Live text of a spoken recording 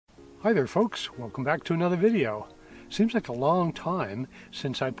Hi there folks, welcome back to another video. Seems like a long time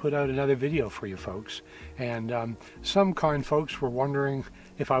since I put out another video for you folks, and some kind folks were wondering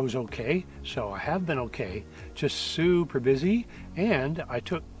if I was okay. So I have been okay, just super busy, and I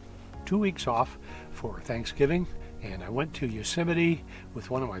took 2 weeks off for Thanksgiving, and I went to Yosemite with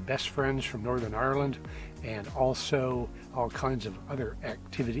one of my best friends from Northern Ireland, and also all kinds of other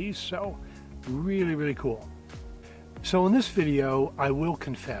activities. So really cool. So in this video, I will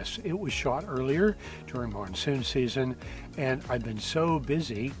confess, it was shot earlier during monsoon season, and I've been so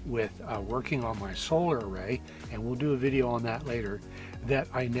busy with working on my solar array, and we'll do a video on that later, that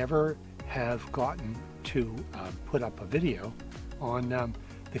I never have gotten to put up a video on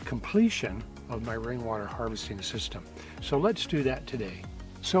the completion of my rainwater harvesting system. So let's do that today.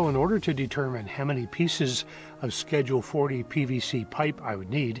 So in order to determine how many pieces of Schedule 40 PVC pipe I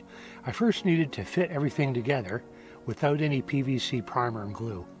would need, I first needed to fit everything together without any PVC primer and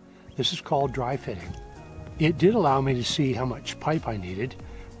glue. This is called dry fitting. It did allow me to see how much pipe I needed,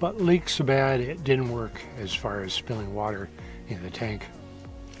 but leaks so bad it didn't work as far as spilling water in the tank.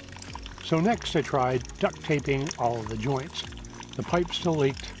 So next I tried duct taping all of the joints. The pipe still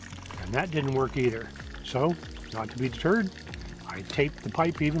leaked, and that didn't work either. So, not to be deterred, I taped the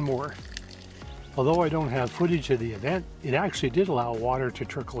pipe even more. Although I don't have footage of the event, it actually did allow water to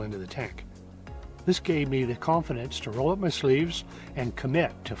trickle into the tank. This gave me the confidence to roll up my sleeves and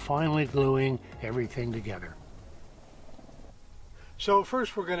commit to finally gluing everything together. So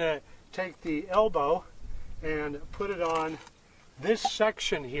first we're going to take the elbow and put it on this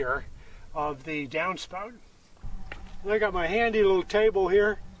section here of the downspout. I got my handy little table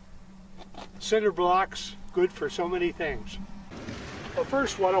here. Cinder blocks, good for so many things. But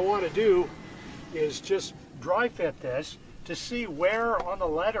first what I want to do is just dry fit this to see where on the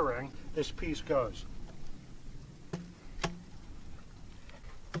lettering this piece goes.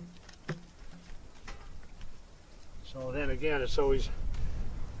 So then again, it's always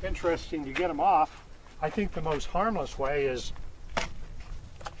interesting to get them off. I think the most harmless way is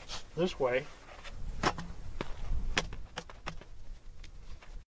this way.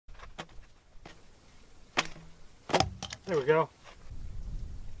 There we go.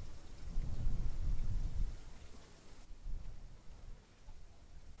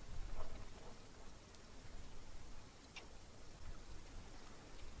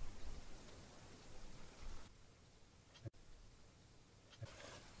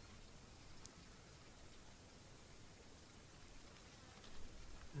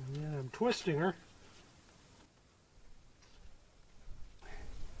 And I'm twisting her.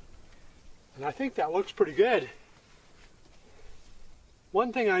 And I think that looks pretty good.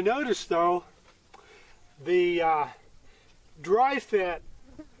 One thing I noticed though, the dry fit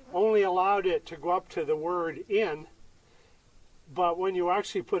only allowed it to go up to the word in, but when you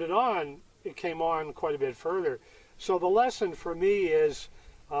actually put it on, it came on quite a bit further. So the lesson for me is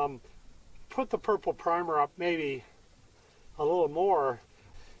put the purple primer up maybe a little more.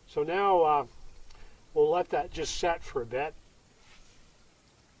 So now we'll let that just set for a bit.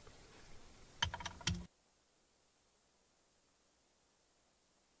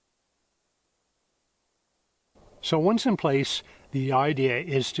 So once in place, the idea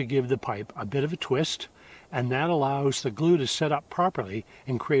is to give the pipe a bit of a twist, and that allows the glue to set up properly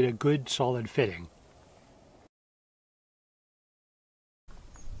and create a good solid fitting.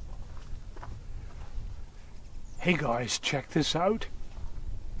 Hey guys, check this out.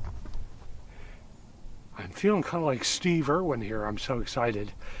 I'm feeling kind of like Steve Irwin here. I'm so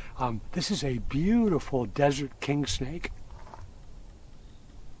excited. This is a beautiful desert king snake.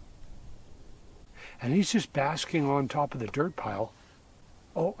 And he's just basking on top of the dirt pile.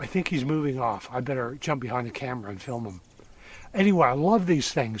 Oh, I think he's moving off. I better jump behind the camera and film him. Anyway, I love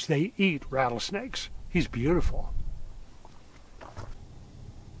these things. They eat rattlesnakes. He's beautiful.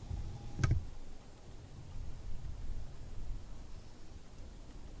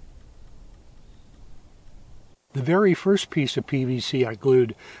 The very first piece of PVC I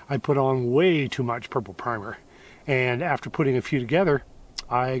glued, I put on way too much purple primer. And after putting a few together,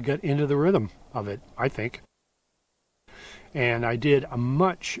 I got into the rhythm of it, I think. And I did a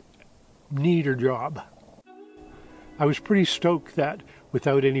much neater job. I was pretty stoked that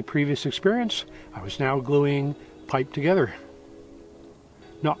without any previous experience, I was now gluing pipe together.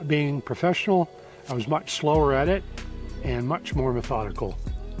 Not being professional, I was much slower at it and much more methodical.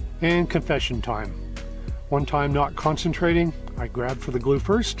 And confession time. One time not concentrating, I grabbed for the glue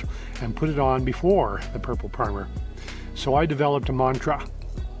first and put it on before the purple primer. So I developed a mantra.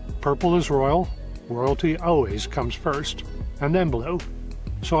 Purple is royal, royalty always comes first, and then blue.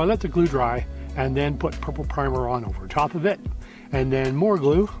 So I let the glue dry and then put purple primer on over top of it, and then more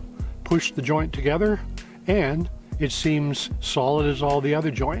glue, pushed the joint together, and it seems solid as all the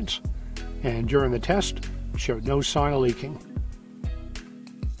other joints. And during the test, showed no sign of leaking.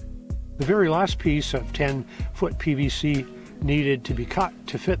 The very last piece of 10-foot PVC needed to be cut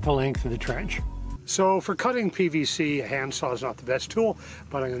to fit the length of the trench. So for cutting PVC, a handsaw is not the best tool,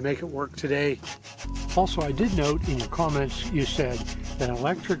 but I'm going to make it work today. Also, I did note in your comments you said that an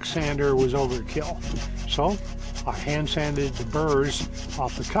electric sander was overkill. So I hand sanded the burrs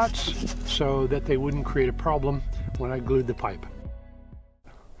off the cuts so that they wouldn't create a problem when I glued the pipe.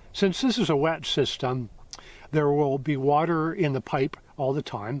 Since this is a wet system, there will be water in the pipe all the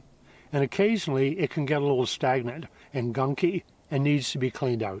time, and occasionally it can get a little stagnant and gunky and needs to be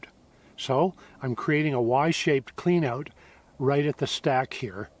cleaned out. So I'm creating a Y-shaped clean out right at the stack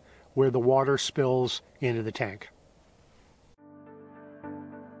here where the water spills into the tank.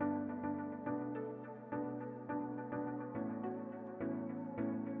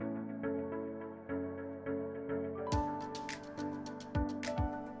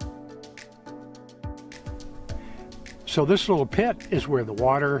 So this little pit is where the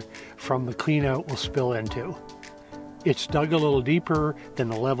water from the clean out will spill into. It's dug a little deeper than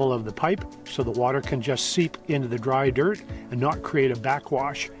the level of the pipe, so the water can just seep into the dry dirt and not create a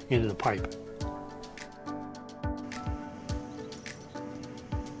backwash into the pipe.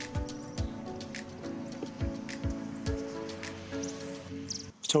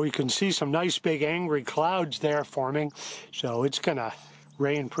 So you can see some nice big angry clouds there forming, so it's gonna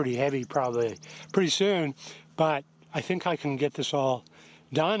rain pretty heavy probably pretty soon, but I think I can get this all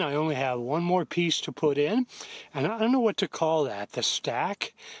done. I only have one more piece to put in, and I don't know what to call that. The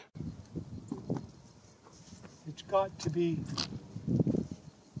stack? It's got to be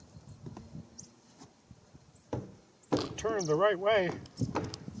turned the right way.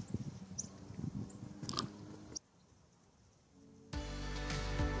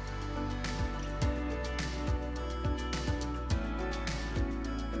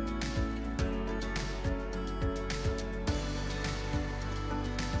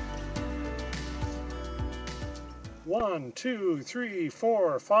 One, 2, 3,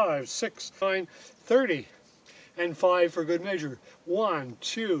 4, 5, 6, 9, 30, and 5 for good measure. 1,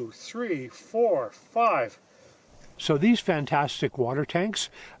 2, 3, 4, 5. So these fantastic water tanks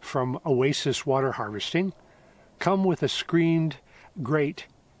from Oasis Water Harvesting come with a screened grate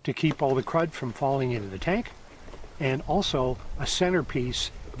to keep all the crud from falling into the tank, and also a centerpiece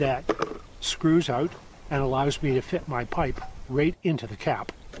that screws out and allows me to fit my pipe right into the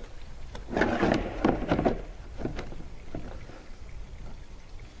cap.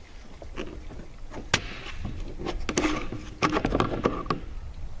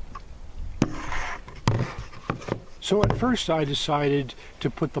 So at first I decided to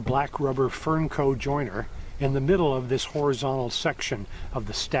put the black rubber Fernco joiner in the middle of this horizontal section of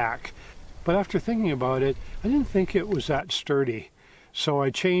the stack. But after thinking about it, I didn't think it was that sturdy. So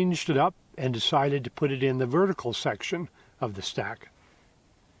I changed it up and decided to put it in the vertical section of the stack.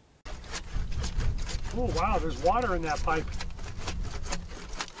 Oh wow, there's water in that pipe.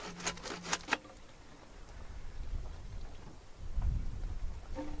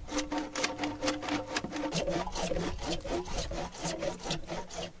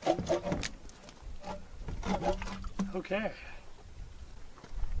 Okay.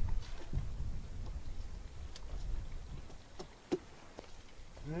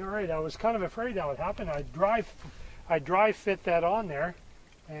 All right, I was kind of afraid that would happen. I'd dry fit that on there,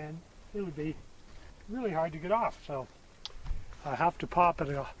 and it would be really hard to get off. So I have to pop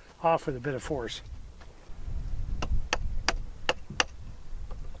it off with a bit of force.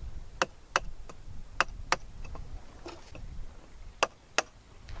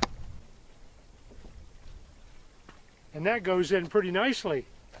 And that goes in pretty nicely,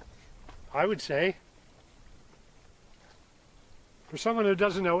 I would say. For someone who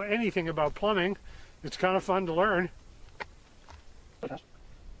doesn't know anything about plumbing, it's kind of fun to learn. And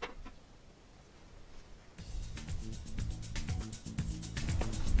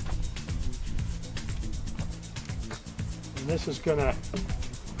this is going to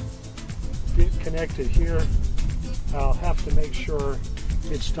get connected here. I'll have to make sure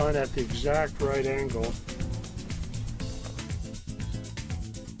it's done at the exact right angle.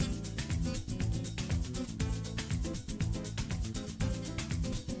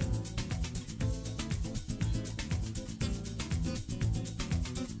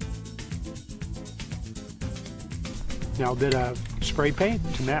 Now a bit of spray paint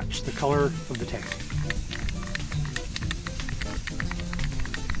to match the color of the tank.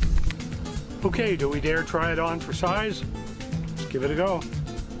 Okay, do we dare try it on for size? Let's give it a go.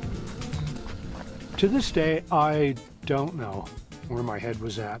 To this day, I don't know. where my head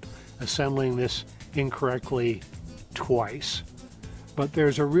was at, assembling this incorrectly twice. But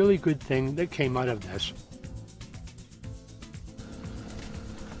there's a really good thing that came out of this.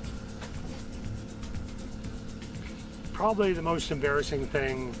 Probably the most embarrassing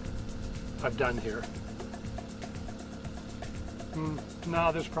thing I've done here.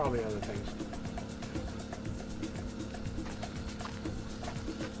 No, there's probably other things.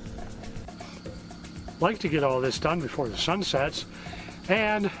 Like to get all this done before the sun sets,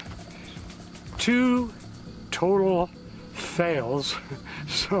 and 2 total fails,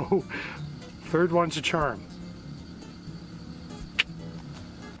 so third one's a charm.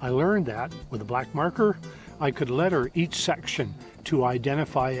 I learned that with a black marker I could letter each section to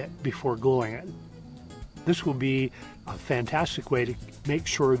identify it before gluing it. This will be a fantastic way to make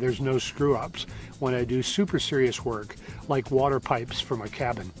sure there's no screw-ups when I do super serious work like water pipes for my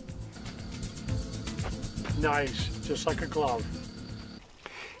cabin. Nice, just like a glove.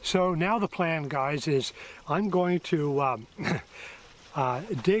 So now the plan, guys, is I'm going to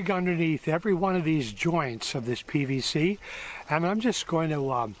dig underneath every one of these joints of this PVC, and I'm just going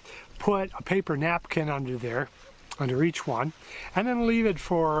to put a paper napkin under there, under each one, and then leave it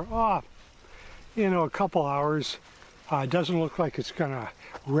for, you know, a couple hours. It doesn't look like it's gonna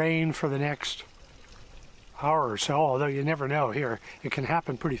rain for the next hour or so, although you never know here. It can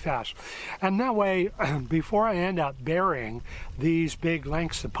happen pretty fast. And that way, before I end up burying these big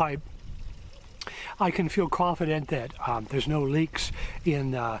lengths of pipe, I can feel confident that there's no leaks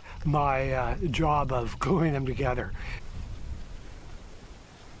in my job of gluing them together.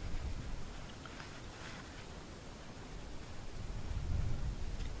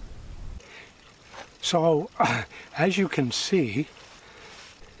 So, as you can see,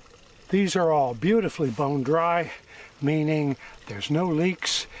 these are all beautifully bone dry, meaning there's no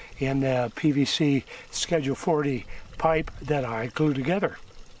leaks in the PVC Schedule 40 pipe that I glue together.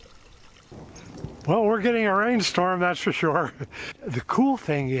 Well, we're getting a rainstorm, that's for sure. The cool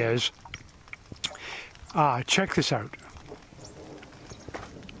thing is, check this out.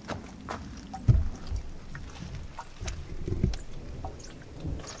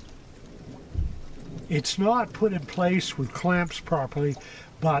 It's not put in place with clamps properly,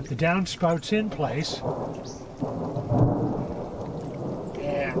 but the downspout's in place.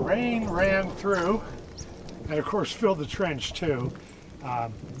 And rain ran through, and of course filled the trench too.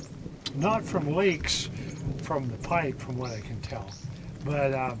 Not from leaks from the pipe, from what I can tell,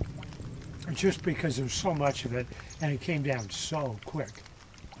 but just because there's so much of it, and it came down so quick.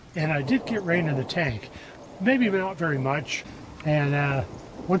 And I did get rain in the tank, maybe not very much, and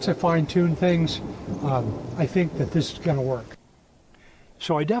once I fine-tune things, I think that this is going to work.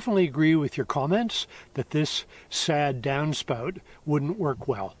 So I definitely agree with your comments that this sad downspout wouldn't work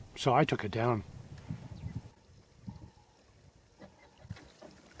well, so I took it down.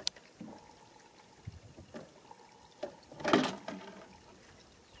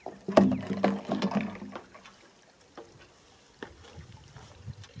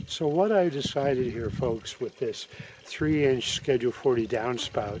 So what I decided here, folks, with this 3-inch Schedule 40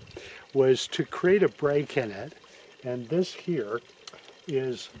 downspout was to create a break in it, and this here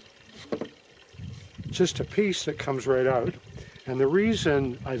is just a piece that comes right out. And the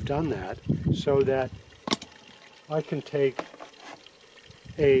reason I've done that so that I can take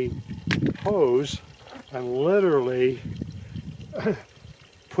a hose and literally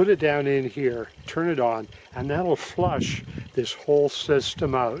put it down in here, turn it on, and that'll flush this whole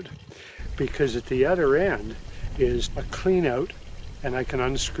system out, because at the other end is a clean out, and I can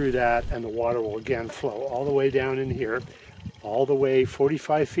unscrew that and the water will again flow all the way down in here, all the way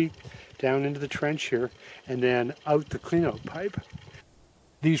 45 feet down into the trench here, and then out the clean out pipe.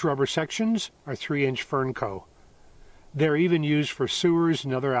 These rubber sections are 3-inch Fernco. They're even used for sewers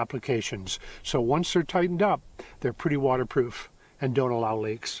and other applications, so once they're tightened up, they're pretty waterproof and don't allow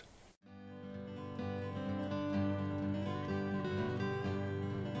leaks.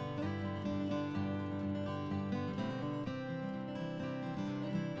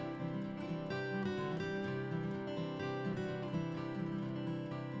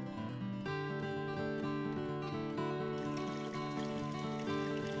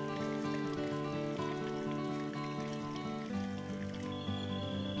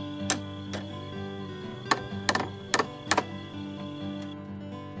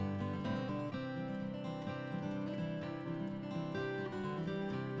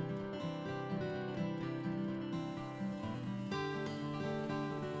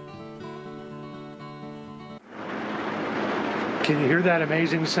 Can you hear that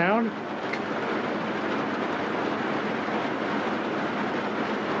amazing sound?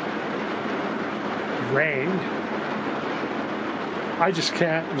 Rain. I just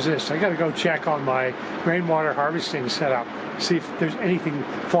can't resist. I gotta go check on my rainwater harvesting setup, see if there's anything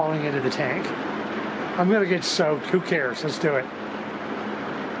falling into the tank. I'm gonna get soaked, who cares? Let's do it.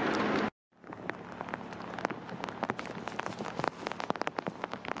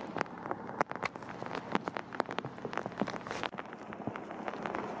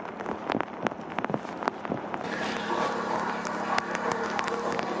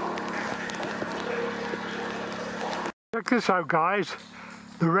 Check this out, guys.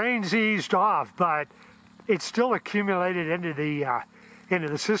 The rain's eased off, but it's still accumulated into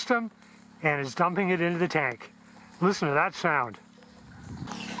the system, and it's dumping it into the tank. Listen to that sound.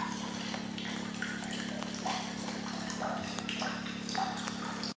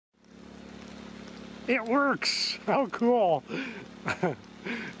 It works. How cool.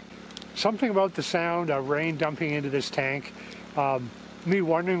 Something about the sound of rain dumping into this tank, me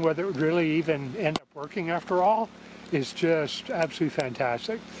wondering whether it would really even end up working after all, is just absolutely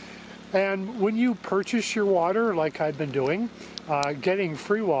fantastic. And when you purchase your water, like I've been doing, getting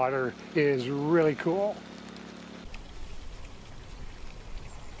free water is really cool.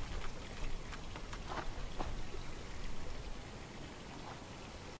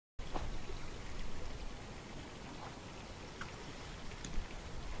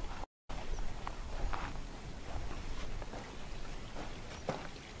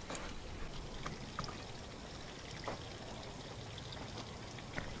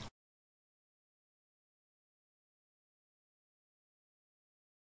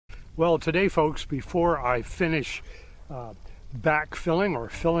 Well, today, folks, before I finish backfilling or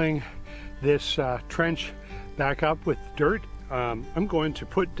filling this trench back up with dirt, I'm going to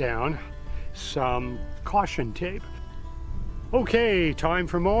put down some caution tape. Okay, time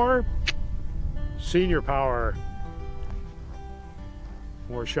for more senior power.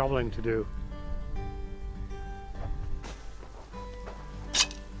 More shoveling to do.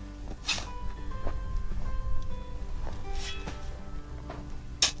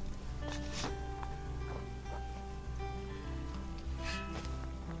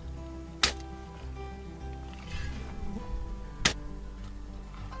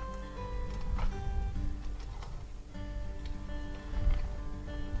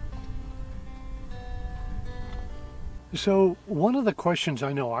 So one of the questions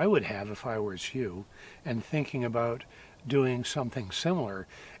I know I would have if I was you and thinking about doing something similar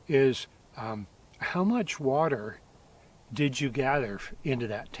is how much water did you gather into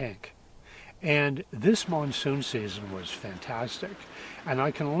that tank? And this monsoon season was fantastic. And I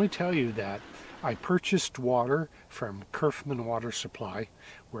can only tell you that I purchased water from Curfman water supply,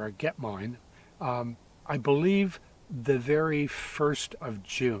 where I get mine, I believe the very 1st of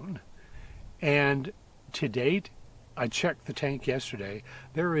June. And to date, I checked the tank yesterday,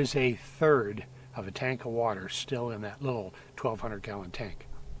 there is a third of a tank of water still in that little 1,200 gallon tank.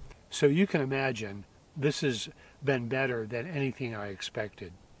 So you can imagine this has been better than anything I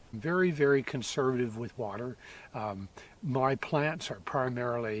expected. I'm very, very conservative with water. My plants are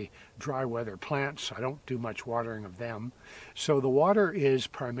primarily dry weather plants. I don't do much watering of them. So the water is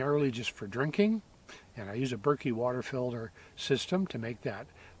primarily just for drinking, and I use a Berkey water filter system to make that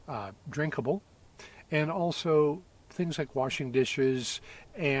drinkable. And also things like washing dishes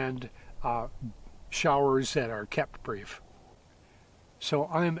and showers that are kept brief. So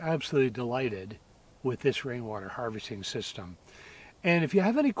I'm absolutely delighted with this rainwater harvesting system. And if you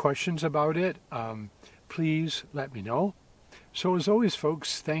have any questions about it, please let me know. So as always,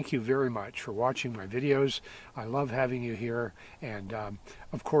 folks, thank you very much for watching my videos. I love having you here. And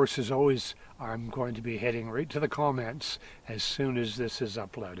of course, as always, I'm going to be heading right to the comments as soon as this is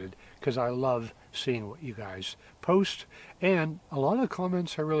uploaded, because I love seeing what you guys post. And a lot of the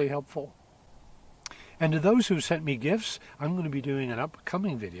comments are really helpful. And to those who sent me gifts, I'm going to be doing an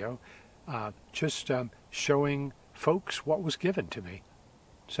upcoming video just showing folks what was given to me.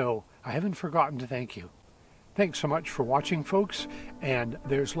 So I haven't forgotten to thank you. Thanks so much for watching, folks, and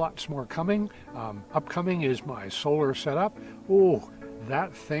there's lots more coming. Upcoming is my solar setup. Oh,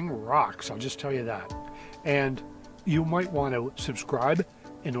 that thing rocks, I'll just tell you that. And you might want to subscribe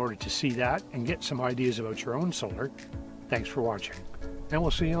in order to see that and get some ideas about your own solar. Thanks for watching, and we'll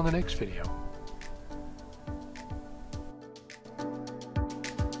see you on the next video.